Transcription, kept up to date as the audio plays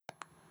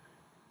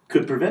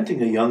Could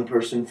preventing a young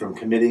person from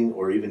committing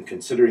or even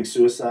considering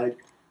suicide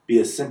be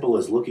as simple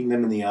as looking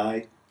them in the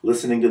eye,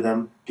 listening to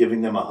them,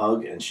 giving them a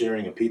hug, and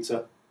sharing a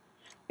pizza?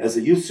 As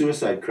the youth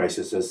suicide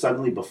crisis has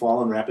suddenly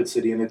befallen Rapid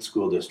City and its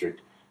school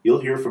district,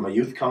 you'll hear from a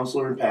youth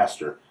counselor and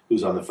pastor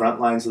who's on the front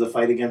lines of the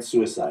fight against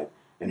suicide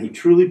and who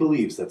truly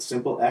believes that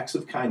simple acts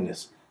of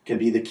kindness can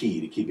be the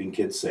key to keeping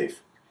kids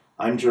safe.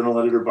 I'm Journal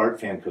Editor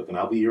Bart Fancook, and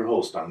I'll be your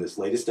host on this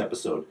latest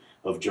episode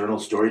of Journal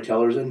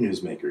Storytellers and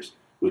Newsmakers,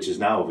 which is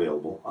now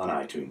available on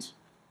iTunes.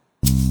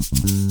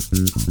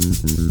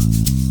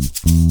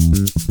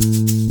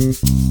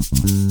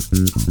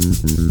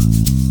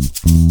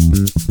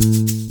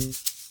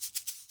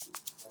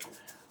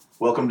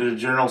 Welcome to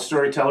Journal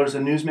Storytellers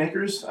and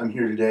Newsmakers. I'm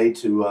here today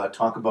to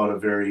talk about a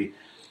very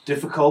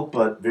difficult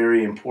but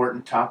very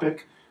important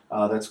topic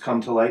that's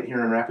come to light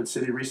here in Rapid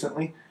City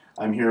recently.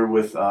 I'm here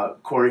with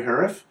Corey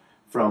Hariff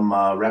from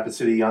Rapid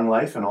City Young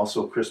Life, and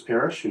also Chris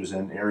Parrish, who's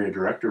an area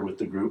director with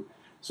the group.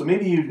 So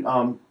maybe you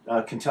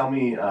can tell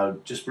me,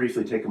 just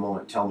briefly take a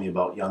moment and tell me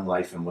about Young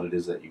Life and what it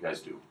is that you guys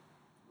do.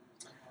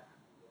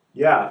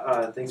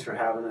 Yeah, thanks for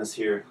having us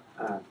here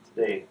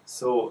today.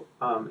 So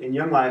in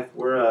Young Life,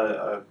 we're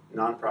a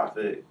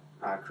nonprofit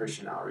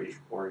Christian outreach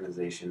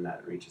organization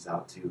that reaches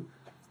out to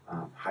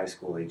high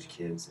school age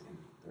kids in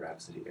the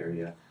Rapid City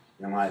area.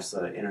 Young Life's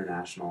an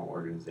international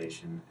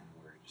organization,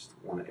 and we're just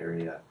one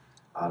area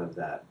out of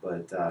that.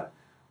 But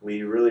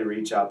we really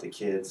reach out to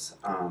kids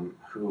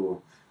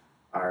who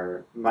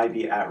might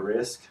be at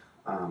risk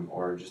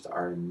or just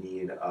are in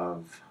need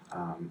of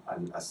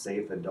a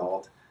safe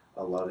adult,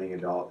 a loving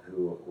adult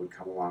who would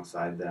come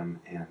alongside them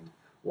and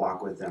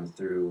walk with them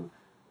through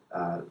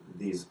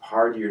these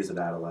hard years of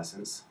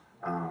adolescence.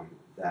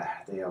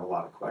 That they have a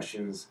lot of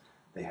questions,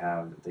 they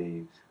are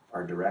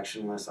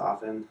directionless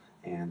often,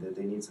 and that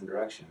they need some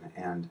direction.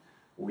 And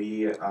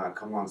we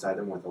come alongside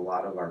them with a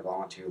lot of our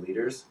volunteer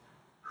leaders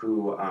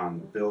who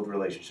build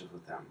relationships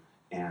with them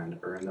and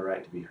earn the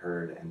right to be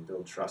heard and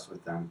build trust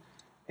with them.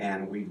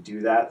 And we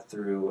do that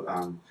through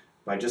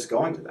by just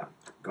going to them,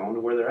 going to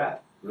where they're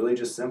at. Really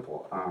just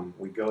simple.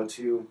 We go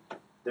to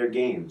their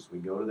games, we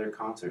go to their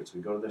concerts,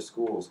 we go to their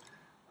schools.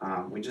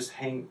 We just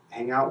hang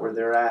out where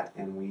they're at,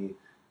 and we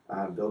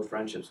build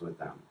friendships with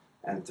them.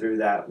 And through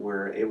that,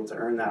 we're able to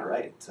earn that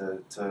right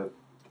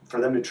for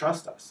them to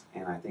trust us.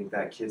 And I think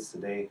that kids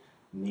today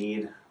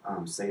need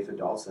safe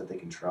adults that they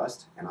can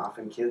trust. And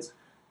often kids,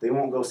 they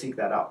won't go seek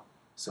that out.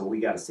 So we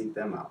got to seek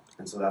them out.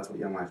 And so that's what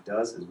Young Life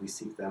does, is we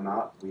seek them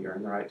out. We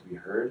earn the right to be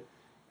heard.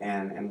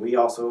 And we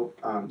also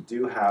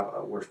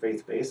we're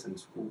faith-based,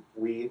 and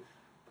we,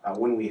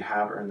 when we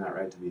have earned that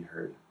right to be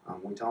heard,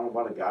 we tell them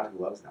about a God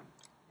who loves them,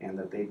 and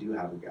that they do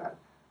have a God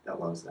that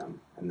loves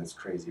them and that's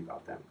crazy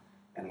about them.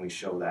 And we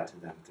show that to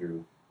them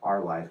through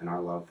our life and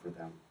our love for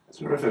them.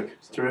 Terrific.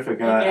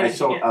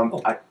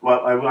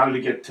 I wanted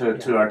to get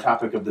to our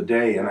topic of the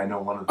day, and I know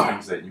one of the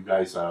things that you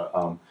guys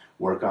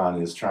work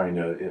on is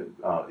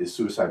is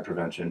suicide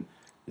prevention.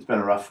 It's been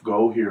a rough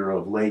go here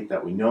of late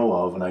that we know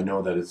of, and I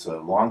know that it's a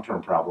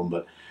long-term problem,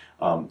 but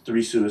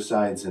 3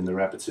 suicides in the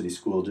Rapid City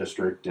School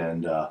District,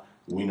 and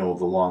we know of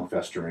the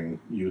long-festering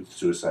youth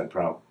suicide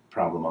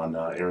problem on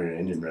area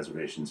Indian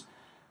reservations.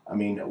 I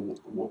mean,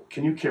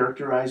 can you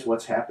characterize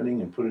what's happening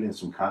and put it in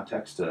some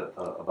context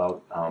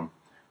about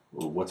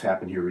what's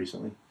happened here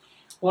recently?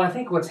 Well, I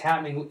think what's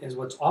happening is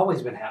what's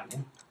always been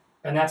happening,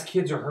 and that's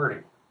kids are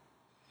hurting.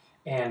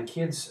 And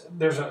kids,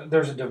 there's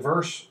a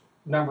diverse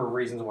number of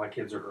reasons why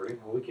kids are hurting.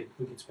 Well, we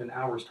could spend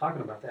hours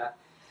talking about that.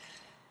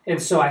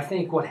 And so I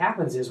think what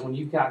happens is when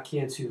you've got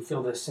kids who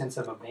feel this sense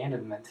of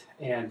abandonment,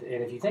 and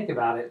if you think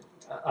about it,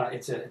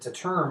 it's a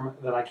term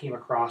that I came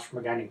across from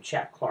a guy named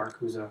Chap Clark,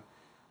 who's an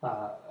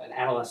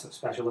adolescent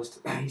specialist.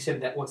 He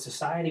said that what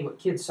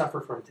kids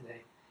suffer from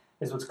today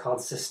is what's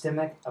called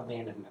systemic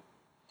abandonment,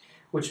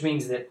 which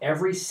means that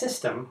every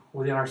system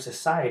within our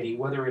society,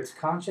 whether it's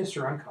conscious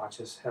or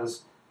unconscious,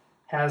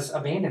 has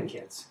abandoned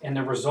kids. And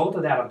the result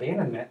of that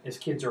abandonment is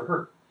kids are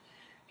hurt.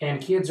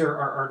 And kids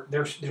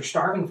they're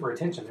starving for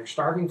attention. They're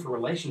starving for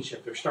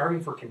relationship. They're starving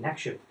for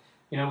connection.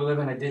 You know, we live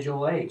in a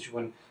digital age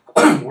when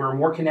we're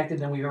more connected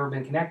than we've ever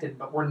been connected,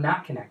 but we're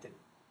not connected.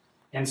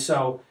 And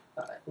so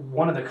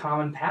one of the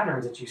common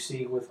patterns that you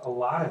see with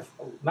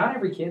not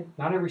every kid,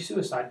 not every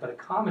suicide, but a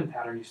common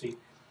pattern you see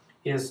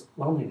is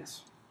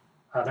loneliness.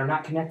 They're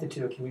not connected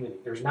to a community.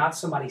 There's not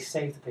somebody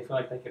safe that they feel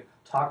like they can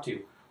talk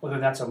to, whether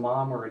that's a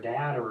mom or a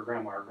dad or a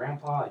grandma or a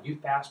grandpa, a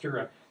youth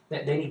pastor.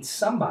 They need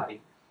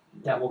somebody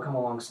that will come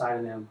alongside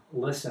of them,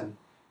 listen,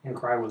 and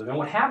cry with them. And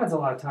what happens a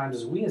lot of times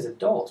is we as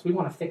adults, we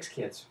want to fix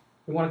kids.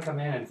 We want to come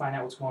in and find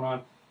out what's going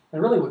on.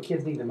 And really what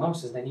kids need the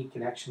most is they need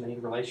connection, they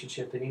need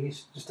relationship, they need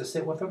just to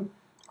sit with them,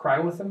 cry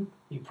with them,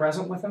 be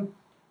present with them.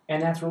 And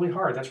that's really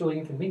hard. That's really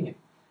inconvenient.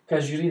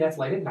 Because usually that's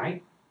late at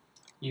night.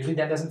 Usually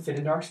that doesn't fit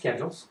into our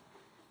schedules.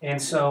 And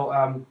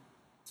so,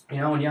 in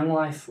Young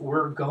Life,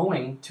 we're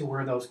going to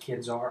where those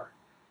kids are.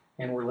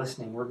 And we're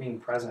listening. We're being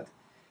present.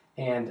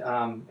 And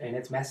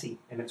it's messy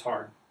and it's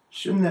hard.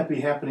 Shouldn't that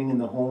be happening in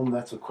the home?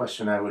 That's a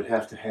question I would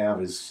have to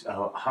have. Is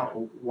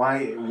why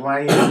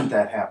isn't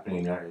that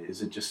happening? Or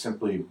is it just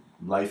simply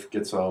life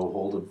gets a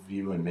hold of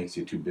you and makes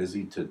you too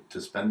busy to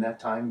spend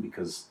that time?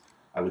 Because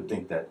I would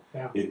think that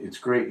it's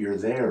great you're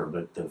there,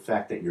 but the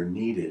fact that you're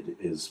needed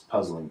is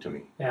puzzling to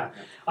me. Yeah,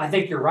 I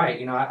think you're right.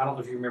 I don't know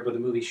if you remember the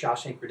movie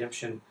Shawshank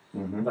Redemption,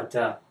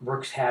 but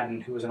Brooks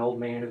Haddon, who was an old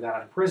man who got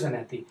out of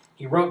prison,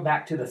 he wrote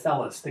back to the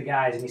fellas, the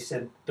guys, and he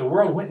said, the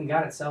world went and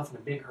got itself in a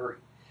big hurry.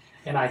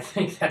 And I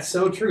think that's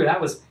so true.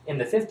 That was in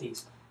the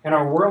 50s. And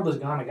our world has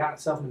gone and got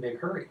itself in a big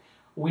hurry.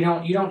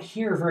 You don't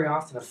hear very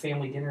often of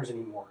family dinners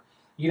anymore.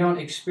 You don't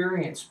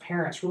experience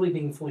parents really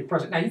being fully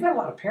present. Now, you've got a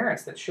lot of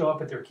parents that show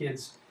up at their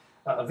kids'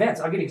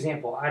 events. I'll give you an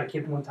example. I had a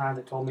kid one time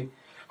that told me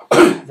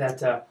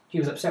that he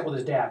was upset with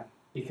his dad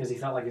because he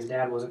felt like his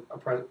dad wasn't a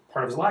part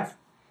of his life.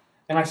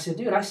 And I said,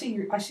 dude, I see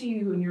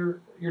you and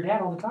your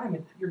dad all the time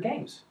at your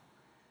games.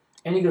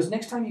 And he goes,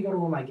 next time you go to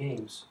one of my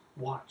games,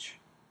 watch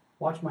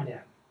my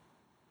dad.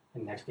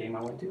 And the next game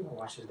I went to, I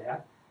watched his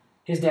dad.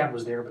 His dad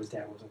was there, but his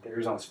dad wasn't there. He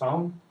was on his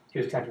phone. He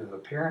was connected with the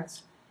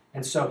parents.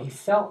 And so he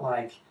felt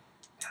like,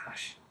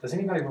 gosh, does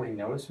anybody really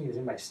notice me? Does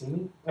anybody see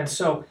me? And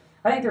so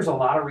I think there's a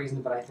lot of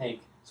reasons, but I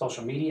think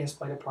social media has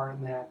played a part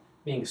in that,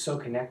 being so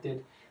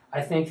connected. I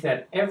think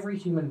that every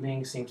human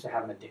being seems to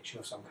have an addiction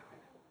of some kind.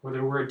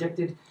 Whether we're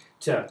addicted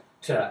to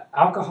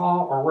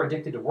alcohol, or we're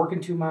addicted to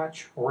working too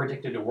much, or we're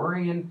addicted to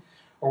worrying,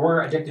 or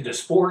we're addicted to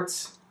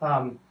sports.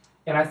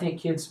 And I think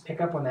kids pick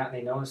up on that and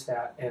they notice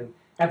that. And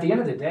at the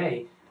end of the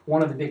day,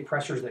 one of the big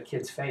pressures that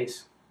kids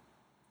face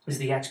is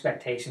the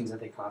expectations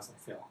that they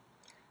constantly feel.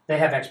 They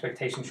have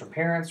expectations from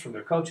parents, from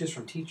their coaches,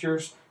 from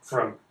teachers,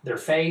 from their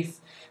faith.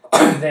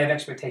 They have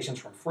expectations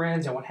from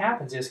friends. And what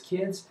happens is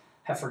kids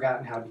have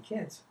forgotten how to be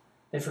kids.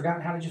 They've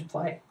forgotten how to just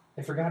play.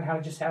 They've forgotten how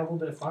to just have a little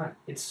bit of fun.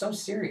 It's so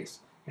serious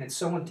and it's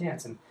so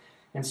intense.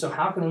 And so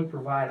how can we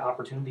provide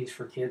opportunities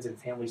for kids and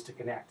families to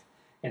connect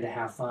and to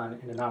have fun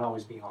and to not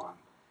always be on?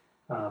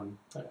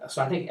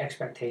 So I think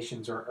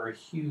expectations are a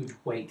huge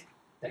weight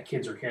that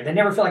kids are carrying. They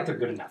never feel like they're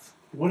good enough.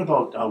 What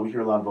about, we hear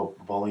a lot about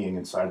bullying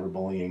and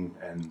cyberbullying,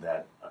 and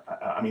that,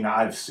 I mean,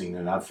 I've seen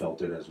it, I've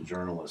felt it as a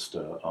journalist,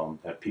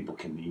 that people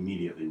can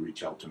immediately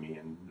reach out to me,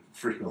 and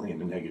frequently in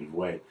a negative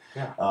way.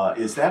 Yeah.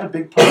 Is that a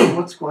big part of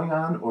what's going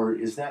on, or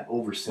is that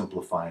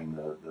oversimplifying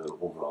the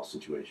overall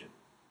situation?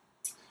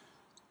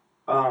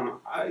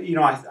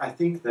 I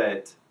think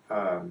that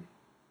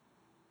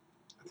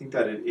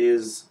it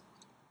is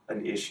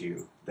an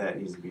issue that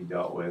needs to be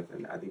dealt with,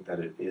 and I think that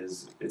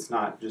it's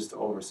not just to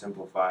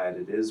oversimplify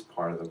it. It is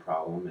part of the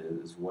problem. It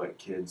is what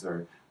kids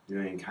are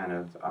doing, kind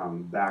of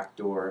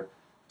backdoor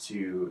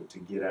to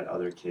get at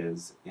other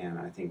kids, and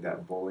I think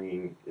that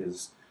bullying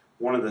is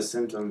one of the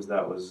symptoms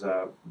that was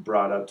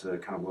brought up to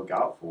kind of look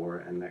out for,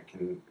 and that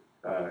can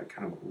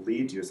kind of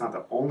lead to, it's not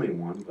the only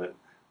one, but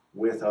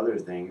with other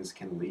things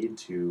can lead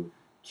to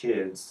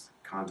kids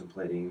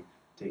contemplating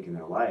taking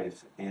their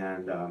life,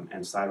 and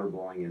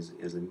cyberbullying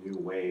is a new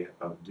way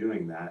of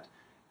doing that,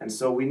 and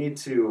so we need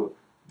to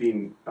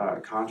be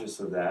conscious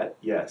of that,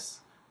 yes,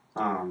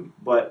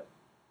 but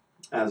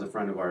as a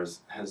friend of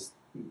ours has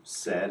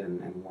said,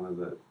 and one of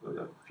the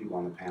people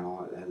on the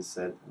panel has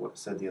said, what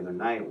said the other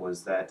night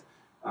was that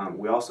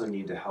we also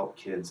need to help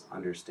kids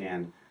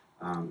understand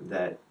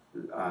that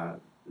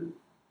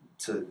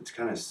to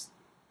kind of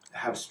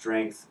have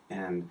strength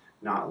and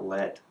not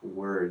let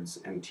words,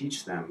 and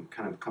teach them,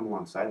 kind of come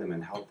alongside them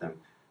and help them,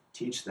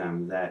 teach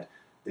them that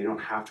they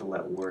don't have to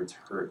let words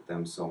hurt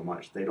them so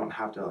much. They don't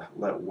have to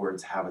let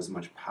words have as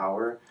much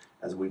power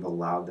as we've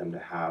allowed them to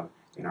have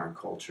in our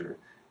culture.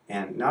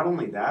 And not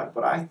only that,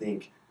 but I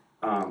think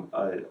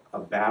a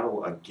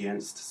battle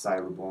against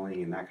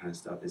cyberbullying and that kind of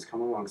stuff is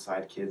coming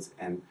alongside kids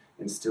and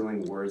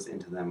instilling words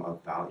into them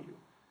of value,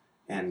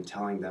 and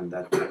telling them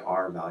that they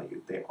are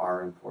valued, they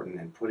are important,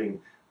 and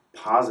putting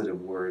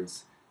positive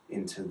words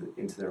into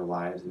their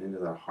lives and into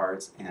their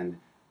hearts, and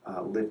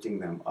lifting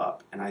them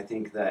up. And I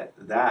think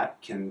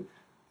that can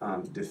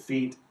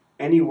defeat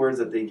any words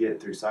that they get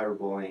through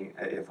cyberbullying.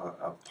 If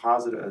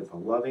a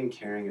loving,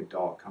 caring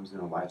adult comes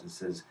into life and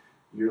says,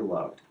 "You're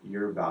loved,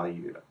 you're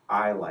valued,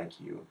 I like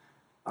you,"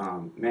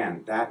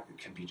 man, that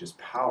can be just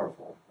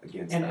powerful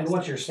against us. And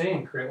what you're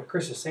saying, what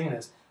Chris is saying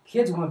is,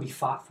 kids want to be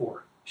fought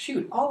for.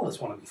 Shoot, all of us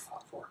want to be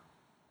fought for.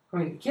 I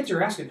mean, kids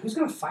are asking, who's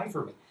going to fight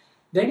for me?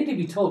 They need to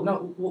be told,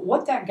 no,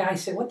 what that guy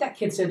said, what that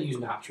kid said to you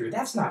is not true.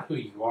 That's not who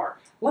you are.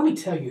 Let me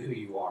tell you who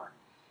you are.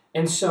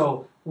 And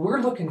so we're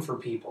looking for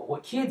people.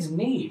 What kids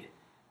need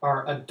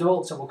are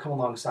adults that will come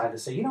alongside and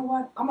say, you know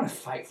what? I'm going to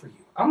fight for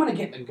you. I'm going to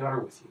get in the gutter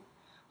with you.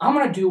 I'm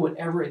going to do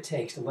whatever it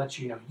takes to let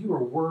you know you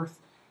are worth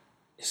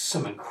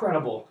some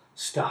incredible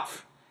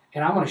stuff.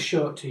 And I'm going to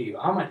show it to you.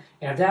 And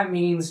if that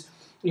means,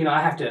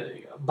 I have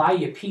to buy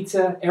you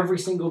pizza every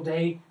single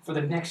day for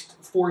the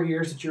next 4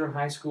 years that you're in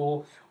high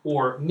school,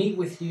 or meet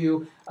with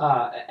you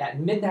at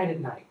midnight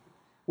at night.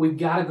 We've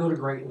got to go to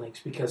great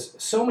lengths, because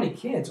so many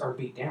kids are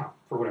beat down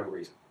for whatever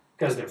reason,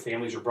 because their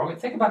families are broken.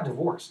 Think about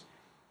divorce.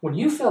 When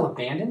you feel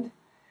abandoned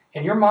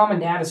and your mom and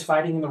dad is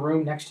fighting in the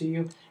room next to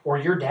you, or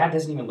your dad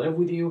doesn't even live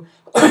with you,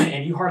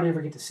 and you hardly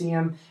ever get to see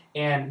him,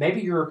 and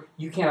maybe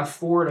you can't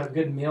afford a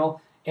good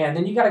meal, and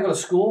then you got to go to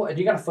school and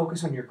you got to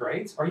focus on your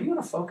grades. Are you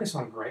going to focus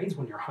on grades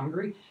when you're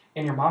hungry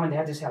and your mom and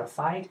dad just had a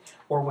fight,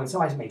 or when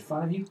somebody's made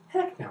fun of you?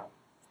 Heck no.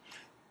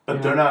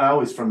 But they're not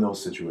always from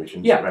those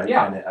situations, Yeah, right?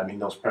 yeah. And I mean,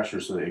 those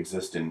pressures that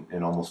exist in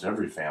almost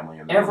every family.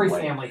 In Every their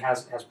own way. family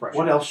has pressure.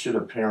 What else should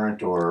a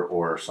parent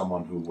or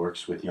someone who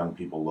works with young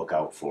people look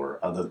out for?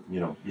 Other,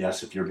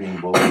 yes, if you're being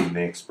bullied and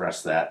they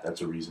express that,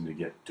 that's a reason to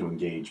get to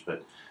engage.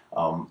 But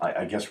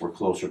I guess we're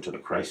closer to the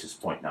crisis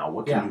point now.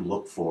 What can you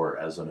look for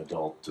as an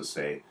adult to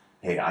say,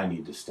 hey, I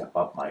need to step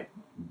up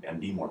and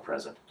be more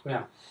present?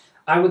 Yeah.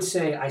 I would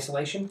say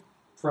isolation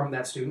from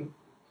that student.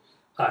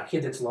 A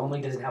kid that's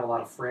lonely, doesn't have a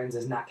lot of friends,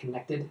 is not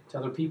connected to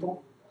other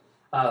people.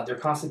 They're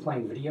constantly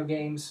playing video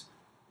games.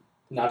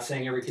 Not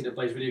saying every kid that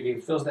plays video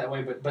games feels that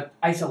way, but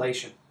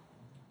isolation,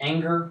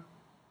 anger,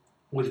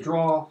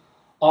 withdrawal,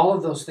 all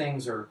of those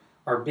things are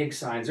big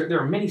signs. There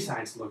are many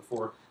signs to look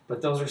for,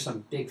 but those are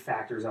some big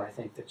factors that I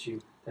think that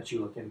you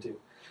look into.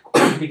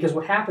 Because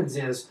what happens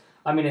is,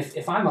 I mean,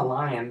 if I'm a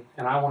lion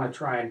and I want to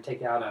try and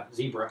take out a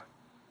zebra,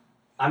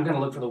 I'm going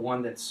to look for the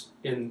one that's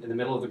in the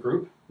middle of the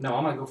group. No,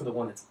 I'm going to go for the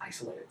one that's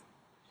isolated.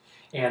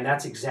 And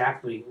that's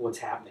exactly what's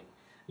happening,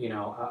 in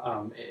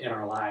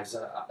our lives.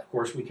 Of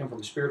course, we come from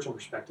a spiritual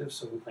perspective,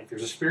 so we think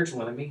there's a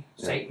spiritual enemy,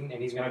 Satan,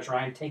 and he's going to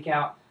try and take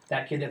out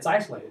that kid that's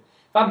isolated.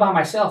 If I'm by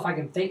myself, I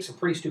can think some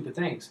pretty stupid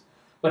things.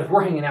 But if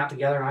we're hanging out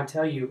together and I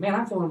tell you, man,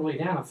 I'm feeling really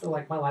down, I feel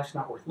like my life's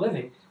not worth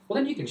living, well,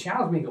 then you can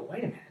challenge me and go,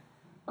 wait a minute,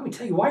 let me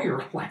tell you why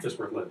your life is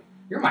worth living.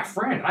 You're my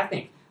friend, and I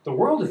think the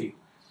world of you.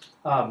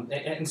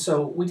 And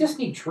so we just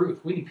need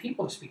truth. We need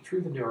people to speak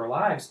truth into our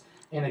lives.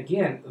 And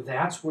again,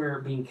 that's where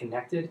being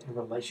connected and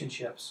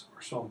relationships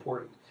are so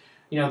important.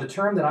 The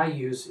term that I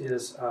use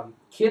is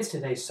kids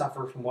today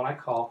suffer from what I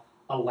call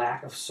a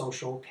lack of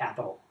social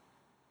capital.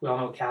 We all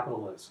know what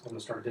capital is. I'm going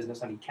to start a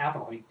business. I need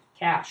capital. I need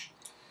cash.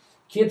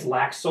 Kids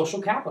lack social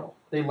capital.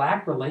 They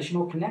lack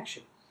relational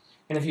connection.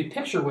 And if you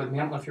picture with me,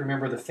 I don't know if you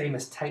remember the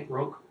famous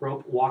tightrope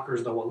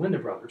walkers, the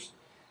Walinda brothers.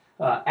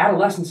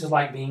 Adolescence is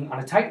like being on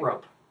a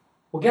tightrope.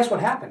 Well, guess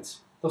what happens?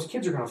 Those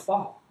kids are going to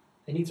fall.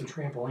 They need some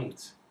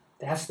trampolines.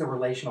 That's the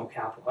relational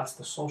capital. That's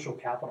the social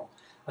capital.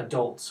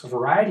 Adults, a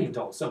variety of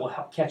adults that will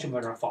help catch them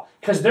when they're going to fall.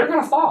 Because they're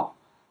going to fall.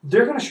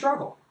 They're going to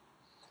struggle.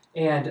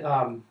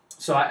 And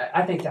so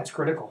I think that's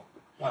critical.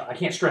 I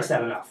can't stress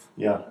that enough.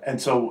 Yeah, and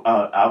so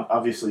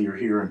obviously you're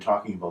here and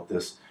talking about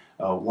this.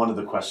 One of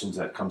the questions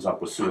that comes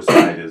up with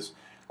suicide is,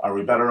 are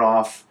we better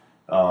off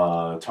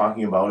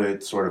talking about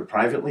it sort of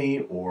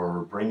privately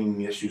or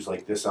bringing issues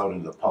like this out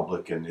into the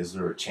public? And is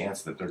there a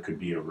chance that there could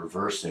be a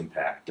reverse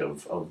impact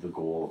of the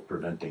goal of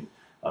preventing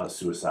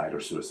suicide or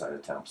suicide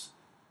attempts?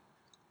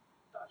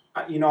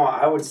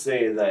 I would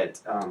say that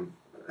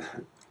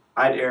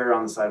I'd err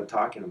on the side of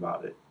talking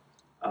about it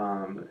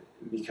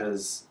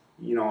because,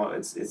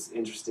 it's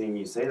interesting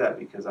you say that,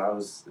 because I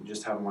was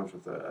just having lunch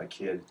with a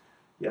kid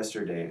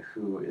yesterday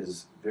who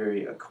is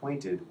very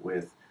acquainted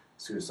with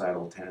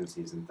suicidal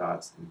tendencies and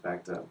thoughts. In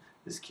fact,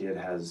 this kid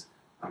has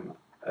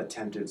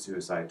attempted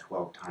suicide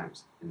 12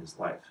 times in his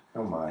life.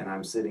 Oh my. And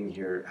I'm sitting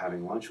here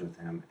having lunch with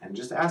him and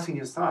just asking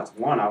his thoughts.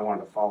 One, I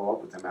wanted to follow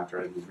up with him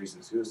after his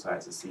recent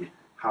suicides to see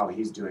how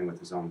he's doing with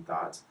his own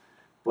thoughts.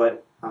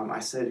 But I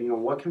said,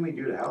 what can we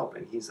do to help?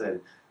 And he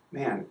said,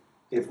 man,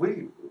 if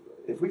we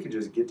could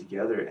just get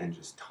together and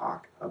just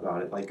talk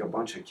about it, like a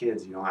bunch of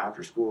kids,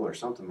 after school or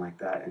something like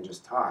that, and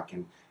just talk.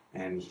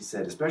 And he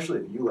said,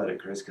 especially if you let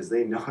it, Chris, because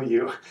they know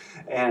you,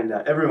 and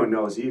everyone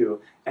knows you.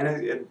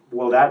 And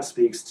that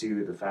speaks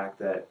to the fact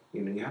that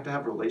you have to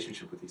have a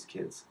relationship with these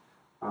kids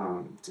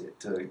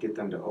to get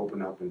them to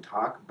open up and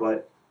talk.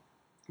 But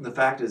the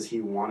fact is,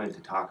 he wanted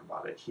to talk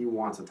about it. He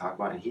wants to talk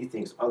about it, and he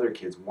thinks other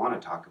kids want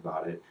to talk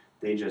about it.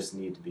 They just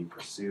need to be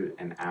pursued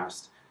and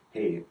asked,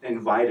 hey,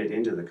 invited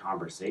into the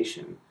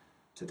conversation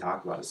to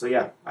talk about it. So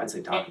yeah, I'd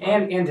say talk about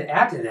it. And to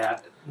add to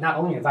that, not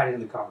only invited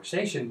in the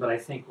conversation, but I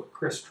think what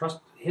Chris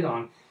hit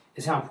on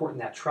is how important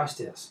that trust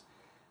is.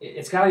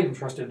 It's got to even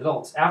trusted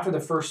adults. After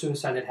the first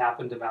suicide that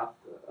happened about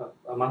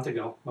a month and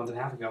a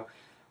half ago,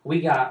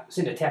 we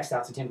sent a text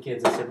out to 10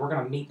 kids and said, we're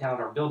going to meet down at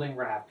our building,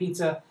 we're going to have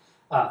pizza.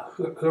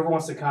 Whoever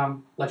wants to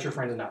come, let your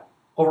friends know.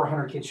 Over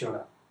 100 kids showed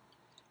up.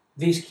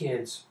 These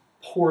kids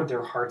poured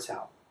their hearts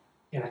out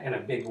in a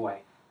big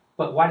way.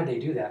 But why did they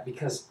do that?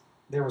 Because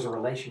there was a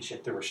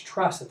relationship. There was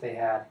trust that they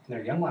had in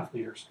their young life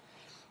leaders.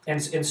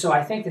 And so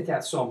I think that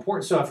that's so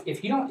important. So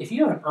if you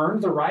haven't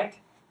earned the right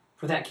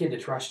for that kid to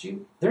trust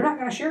you, they're not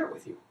going to share it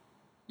with you.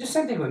 Just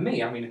same thing with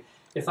me. I mean,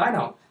 if I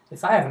haven't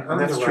earned the right. And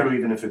that's true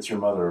even if it's your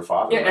mother or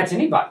father. Yeah, that's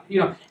anybody.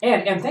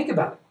 And think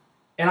about it.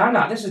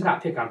 And this is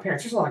not pick on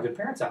parents. There's a lot of good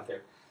parents out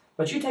there.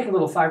 But you take a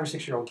little 5 or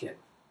 6 year old kid,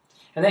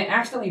 and they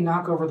accidentally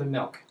knock over the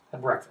milk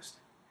at breakfast.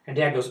 And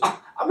dad goes,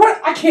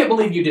 what? I can't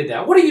believe you did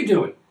that. What are you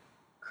doing?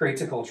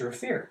 Creates a culture of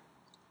fear.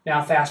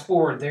 Now fast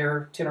forward,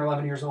 they're 10 or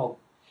 11 years old,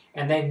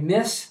 and they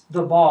miss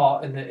the ball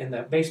in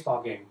the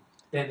baseball game.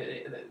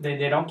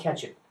 They don't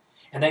catch it.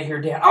 And they hear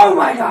dad, oh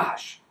my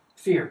gosh,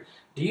 Fear.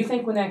 Do you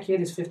think when that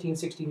kid is 15,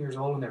 16 years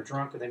old and they're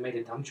drunk or they made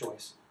a dumb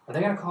choice, are they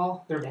going to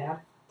call their dad?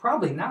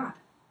 Probably not.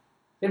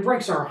 It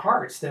breaks our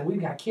hearts that we've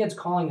got kids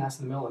calling us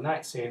in the middle of the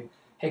night saying,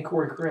 hey,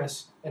 Corey,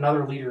 Chris, and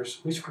other leaders,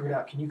 we screwed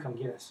up. Can you come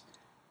get us?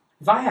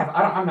 If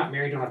I'm not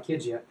married, don't have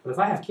kids yet, but if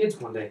I have kids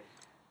one day,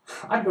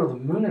 I'd go to the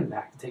moon and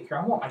back to take care.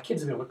 I want my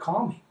kids to be able to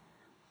call me.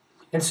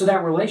 And so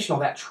that relational,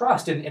 that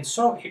trust, and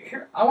so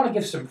here, I want to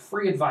give some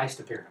free advice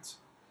to parents.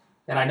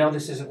 And I know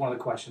this isn't one of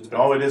the questions.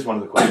 But it is one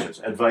of the questions.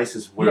 Advice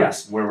is where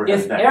we're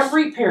headed next. If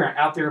every parent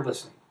out there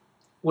listening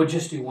would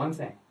just do one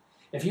thing,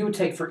 if you would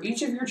take for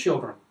each of your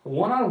children,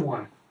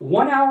 one-on-one,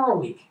 1 hour a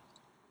week,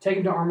 take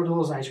them to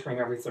Armadillo's Ice Cream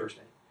every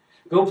Thursday.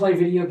 Go play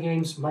video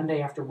games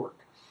Monday after work.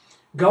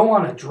 Go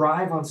on a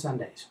drive on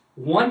Sundays.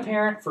 One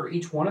parent for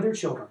each one of their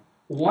children,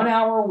 1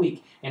 hour a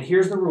week. And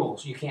here's the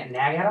rules. You can't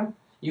nag at them.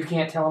 You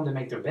can't tell them to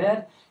make their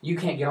bed. You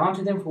can't get on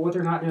to them for what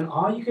they're not doing.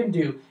 All you can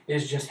do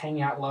is just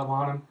hang out, love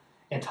on them,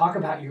 and talk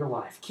about your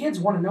life. Kids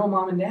want to know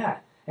mom and dad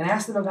and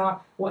ask them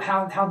about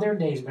how their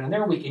day's been and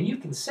their week. And you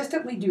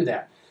consistently do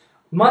that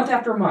month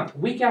after month,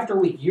 week after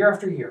week, year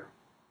after year.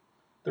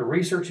 The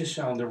research has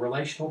shown the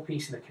relational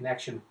piece and the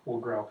connection will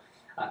grow.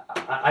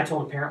 I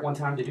told a parent one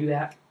time to do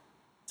that,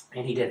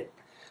 and he did it.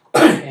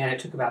 And it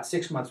took about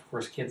 6 months before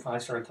his kid finally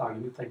started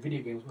talking. We played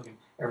video games with him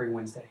every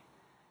Wednesday.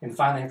 And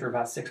finally, after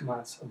about 6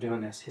 months of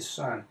doing this, his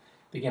son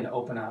began to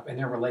open up. And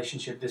their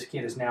relationship, this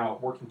kid is now a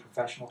working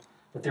professional,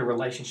 but their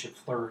relationship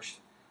flourished.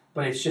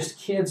 But it's just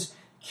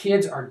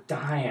kids are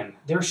dying.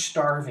 They're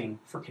starving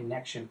for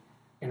connection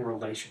and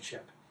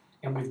relationship.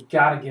 And we've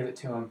got to give it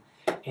to them.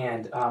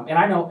 And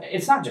I know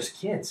it's not just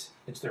kids.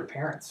 It's their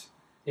parents.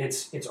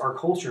 It's our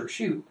culture.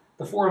 Shoot,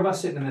 the four of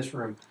us sitting in this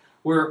room,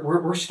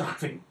 we're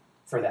starving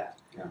for that.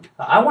 Yeah.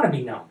 I want to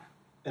be known.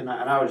 And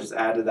I would just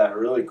add to that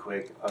really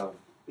quick of,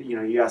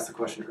 you asked the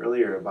question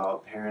earlier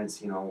about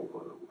parents,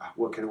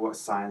 what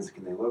signs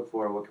can they look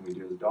for? What can we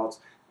do as adults?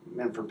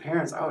 And for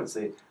parents, I would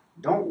say,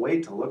 don't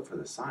wait to look for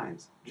the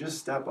signs. Just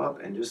step up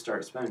and just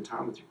start spending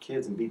time with your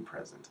kids and be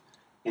present.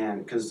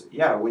 And because,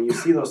 when you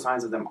see those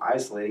signs of them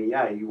isolating,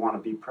 you want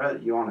to be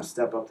present. You want to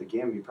step up the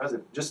game and be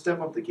present. Just step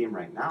up the game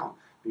right now.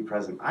 Be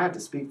present. I have to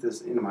speak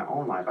this into my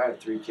own life. I have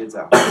 3 kids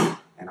at home,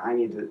 and I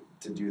need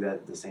to do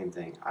the same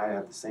thing. I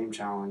have the same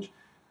challenge.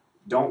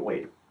 Don't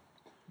wait.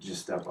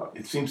 Just step up.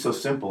 It seems so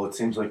simple. It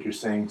seems like you're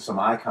saying some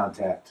eye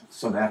contact,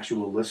 some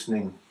actual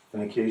listening,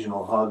 an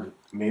occasional hug,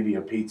 maybe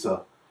a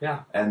pizza,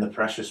 and the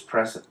precious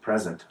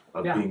present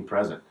of being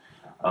present.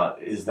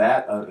 Is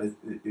that,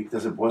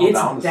 does it boil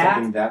down to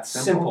something that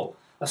simple?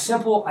 A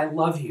simple, I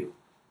love you.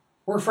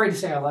 We're afraid to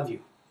say I love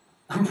you.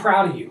 I'm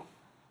proud of you.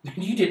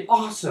 You did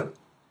awesome.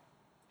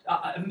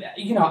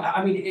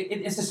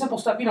 It's the simple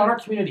stuff. In our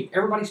community,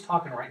 everybody's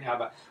talking right now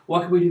about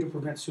what can we do to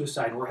prevent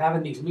suicide. And we're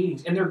having these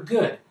meetings, and they're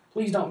good.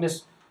 Please don't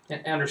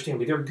misunderstand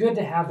me. They're good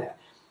to have that.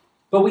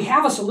 But we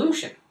have a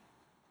solution.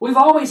 We've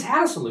always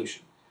had a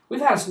solution.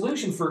 We've had a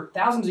solution for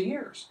thousands of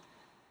years.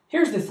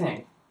 Here's the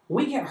thing.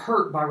 We get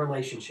hurt by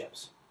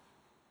relationships,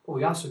 but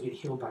we also get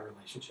healed by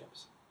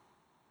relationships.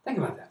 Think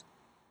about that.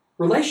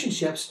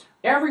 Relationships,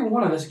 every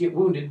one of us get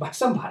wounded by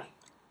somebody.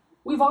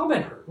 We've all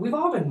been hurt. We've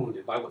all been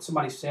wounded by what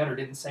somebody said or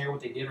didn't say or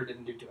what they did or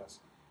didn't do to us.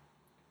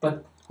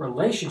 But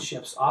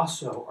relationships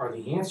also are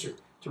the answer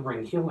to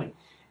bring healing.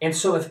 And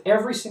so if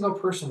every single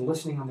person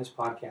listening on this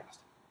podcast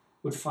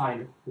would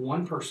find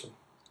one person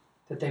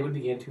that they would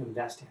begin to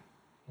invest in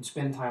and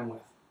spend time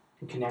with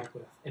and connect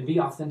with and be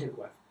authentic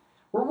with.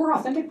 We're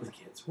authentic with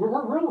kids. We're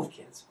real with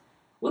kids.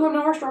 We let them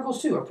know our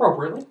struggles too,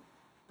 appropriately.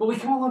 But we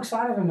come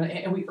alongside of them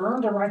and we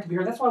earn the right to be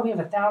heard. That's why we have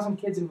 1,000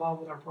 kids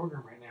involved with our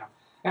program right now.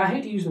 And I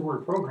hate to use the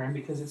word program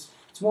because it's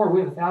more,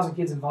 we have 1,000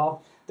 kids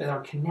involved that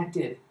are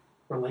connected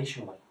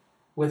relationally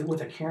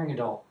with a caring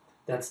adult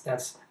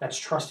that's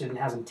trusted and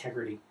has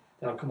integrity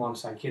that'll come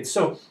alongside kids.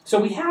 So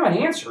we have an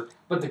answer,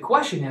 but the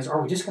question is,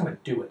 are we just going to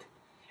do it?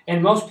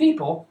 And most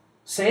people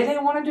say they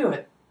want to do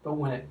it, but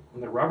when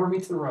the rubber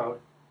meets the road,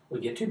 we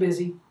get too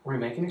busy, we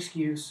make an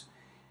excuse,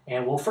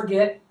 and we'll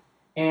forget,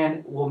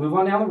 and we'll move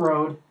on down the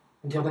road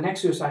until the next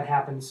suicide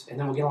happens, and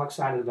then we'll get all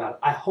excited about it.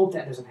 I hope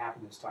that doesn't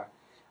happen this time.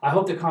 I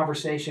hope the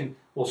conversation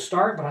will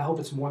start, but I hope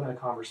it's more than a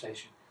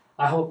conversation.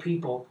 I hope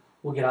people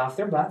will get off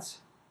their butts.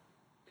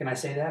 Can I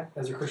say that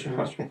as a Christian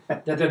minister?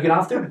 That they'll get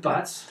off their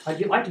butts.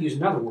 I'd like to use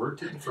another word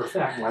for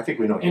effect. Well, I think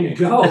we know what you mean.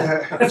 Go.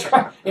 That's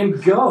right.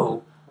 And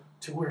go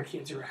to where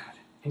kids are at.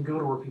 And go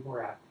to where people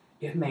are at.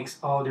 It makes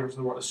all the difference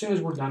in the world. As soon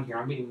as we're done here,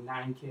 I'm meeting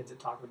 9 kids at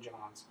Taco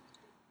John's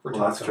for tacos.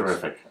 Well, that's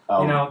terrific.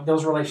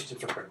 Those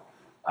relationships are critical.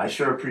 I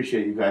sure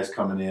appreciate you guys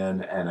coming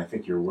in, and I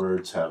think your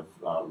words have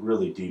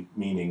really deep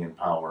meaning and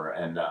power,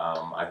 and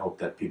I hope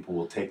that people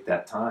will take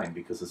that time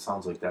because it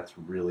sounds like that's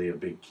really a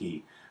big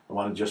key. I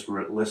want to just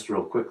list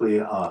real quickly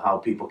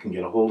how people can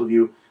get a hold of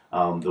you.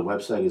 The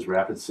website is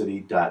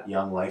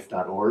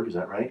rapidcity.younglife.org, is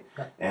that right?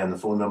 Okay. And the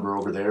phone number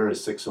over there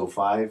is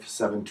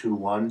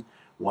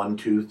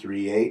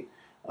 605-721-1238.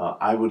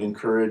 I would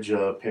encourage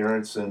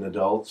parents and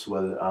adults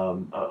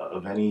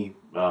of any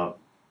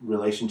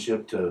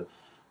relationship to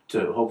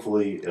to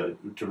hopefully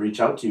to reach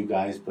out to you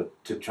guys, but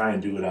to try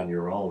and do it on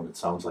your own. It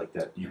sounds like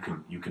that you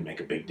can make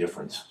a big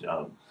difference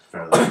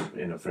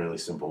in a fairly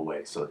simple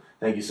way. So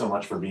thank you so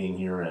much for being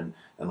here, and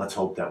let's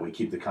hope that we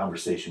keep the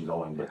conversation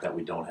going, but that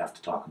we don't have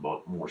to talk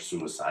about more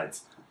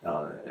suicides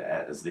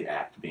as the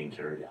act being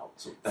carried out.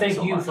 So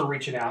thank you much for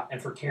reaching out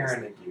and for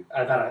caring Thank you.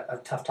 about a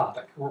tough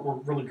topic. We're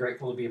really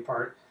grateful to be a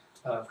part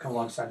of Come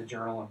Alongside the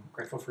Journal, and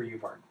grateful for you,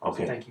 Bart.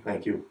 Okay, So thank you.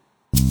 Thank you.